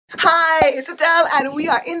Hi, it's Adele and we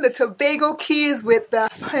are in the Tobago Cays with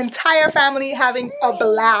the entire family having a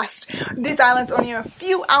blast. This island's only a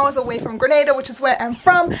few hours away from Grenada, which is where I'm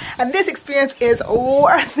from, and this experience is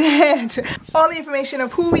worth it. All the information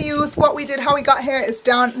of who we used, what we did, how we got here is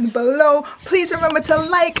down below. Please remember to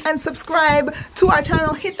like and subscribe to our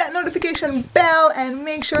channel, hit that notification bell, and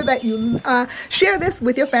make sure that you share this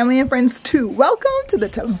with your family and friends too. Welcome to the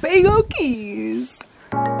Tobago Cays.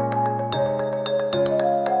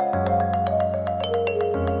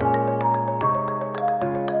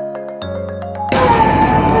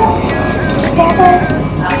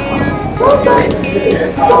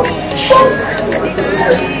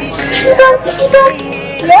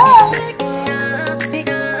 Yeah.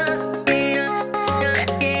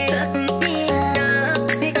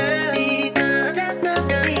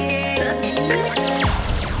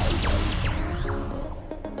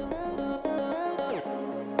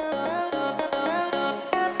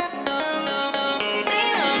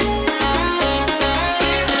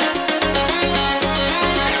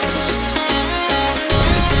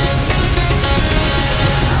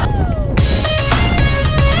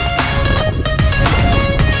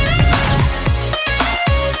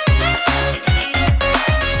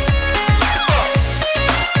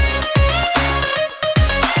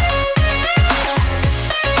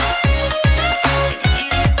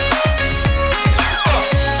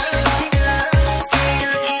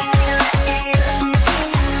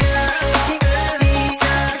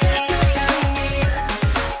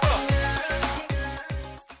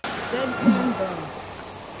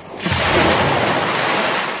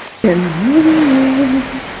 Good morning.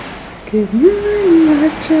 Good morning,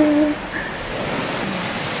 Roger.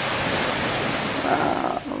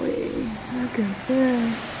 Wow, look at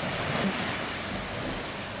this.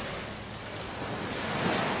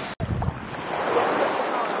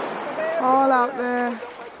 All out there.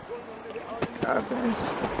 Starfish.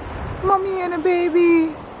 Mommy and a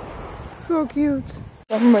baby. So cute.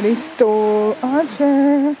 Somebody stole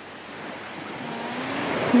Archer.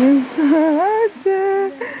 Mr.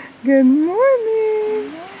 Archer. Good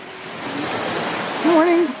morning.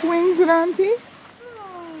 Morning swings with Auntie.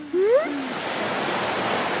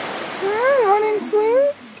 Morning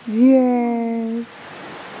swings? Yes.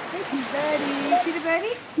 Hey, birdie. See the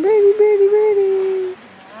birdie? Birdie, birdie, birdie.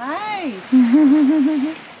 Nice.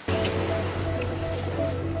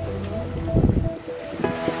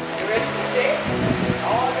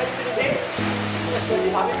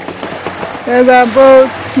 There's our boat.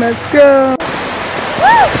 Let's go.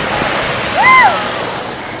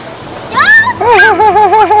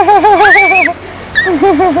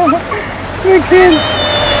 Look in.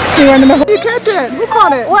 You catch it? Who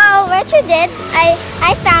caught it? Well, Richard did.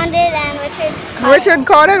 I found it and Richard caught it. Richard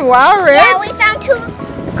caught it? Wow, Rich. Yeah, we found two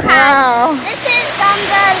crabs. Wow. This is the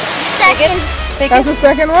second. That's the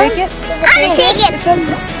second one? Take it. I'll take it.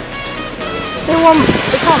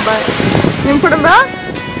 They can't bite. You can put them back?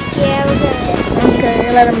 Yeah, we're good.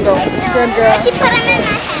 Okay, let him go. Good girl. Let's put them in my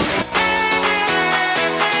hand.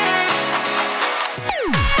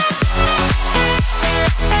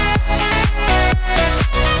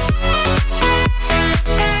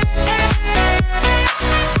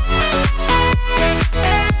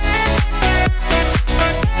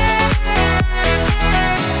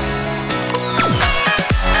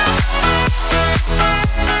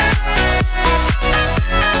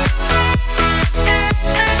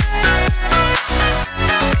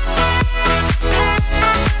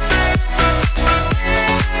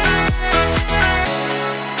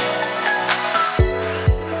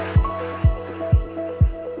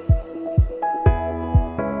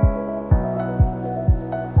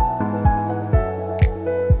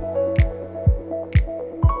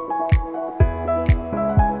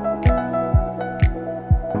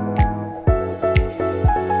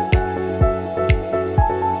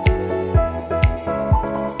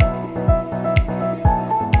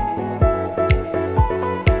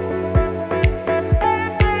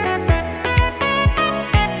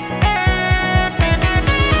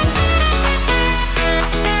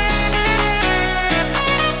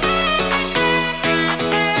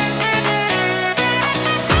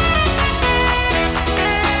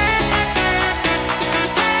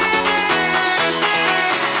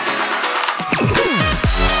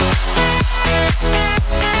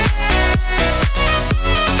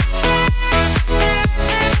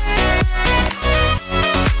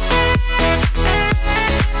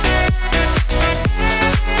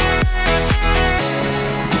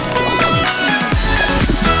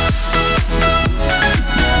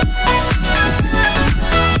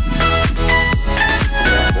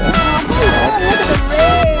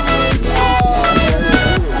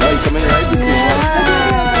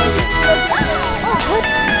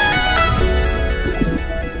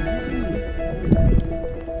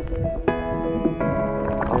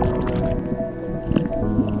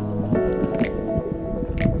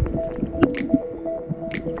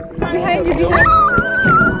 behind you.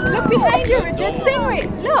 Look behind you, Richard.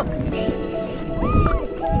 Stingray. Look.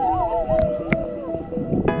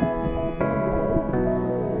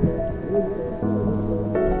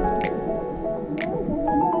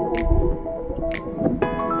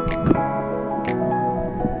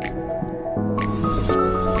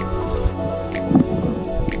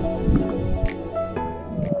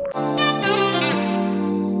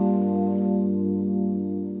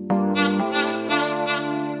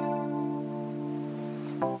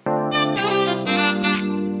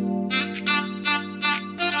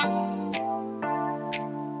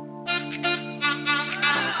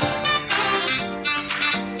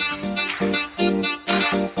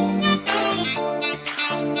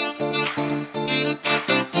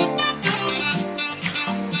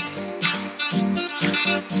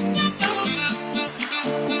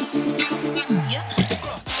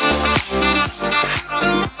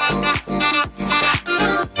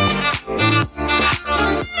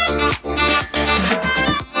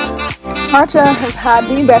 Archer has had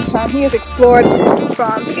the best time. He has explored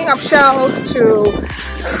from picking up shells to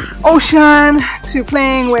ocean to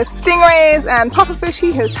playing with stingrays and pufferfish.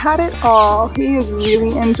 He has had it all. He has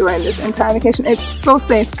really enjoyed this entire vacation. It's so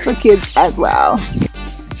safe for kids as well.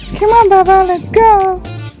 Come on, Baba, let's go.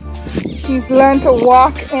 He's learned to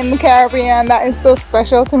walk in the Caribbean. That is so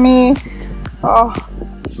special to me. Oh,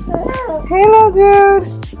 hey, little dude.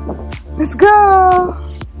 Let's go.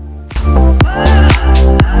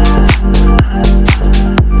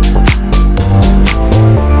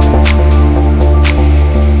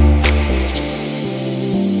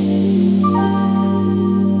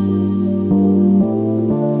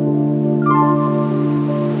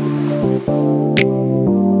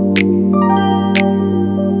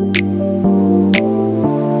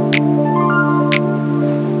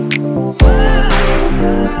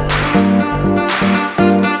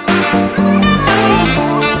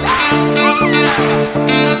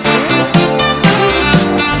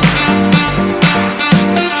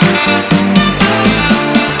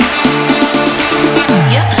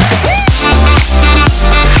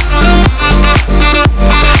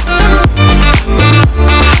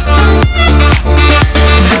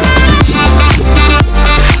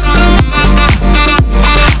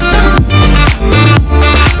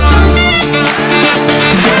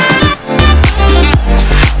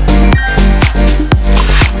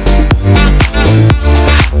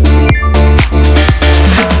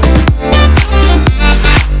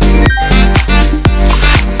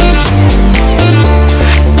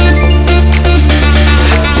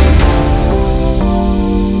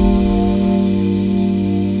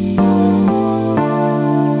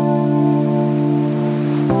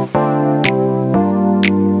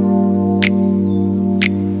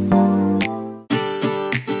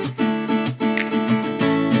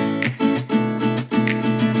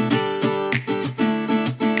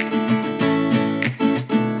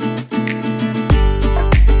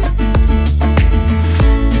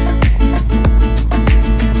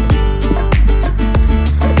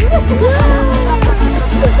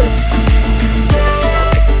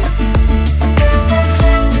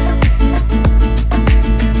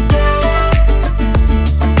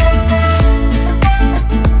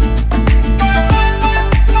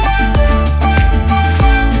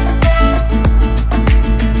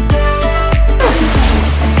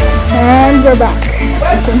 We're back.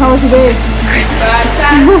 And how was your day?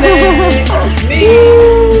 Fantastic.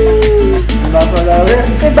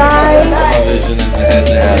 Say bye.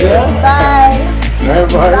 Bye.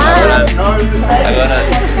 What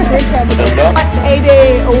a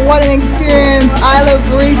day. What an experience. Isle of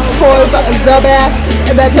Grief was the best.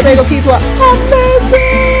 The Tobago Cays were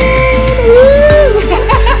amazing.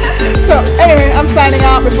 So anyway, I'm signing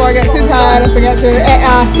out before I get too tired and forget to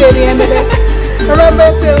say the end of this. Remember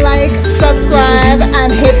to like, subscribe,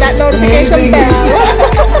 and hit that notification bell.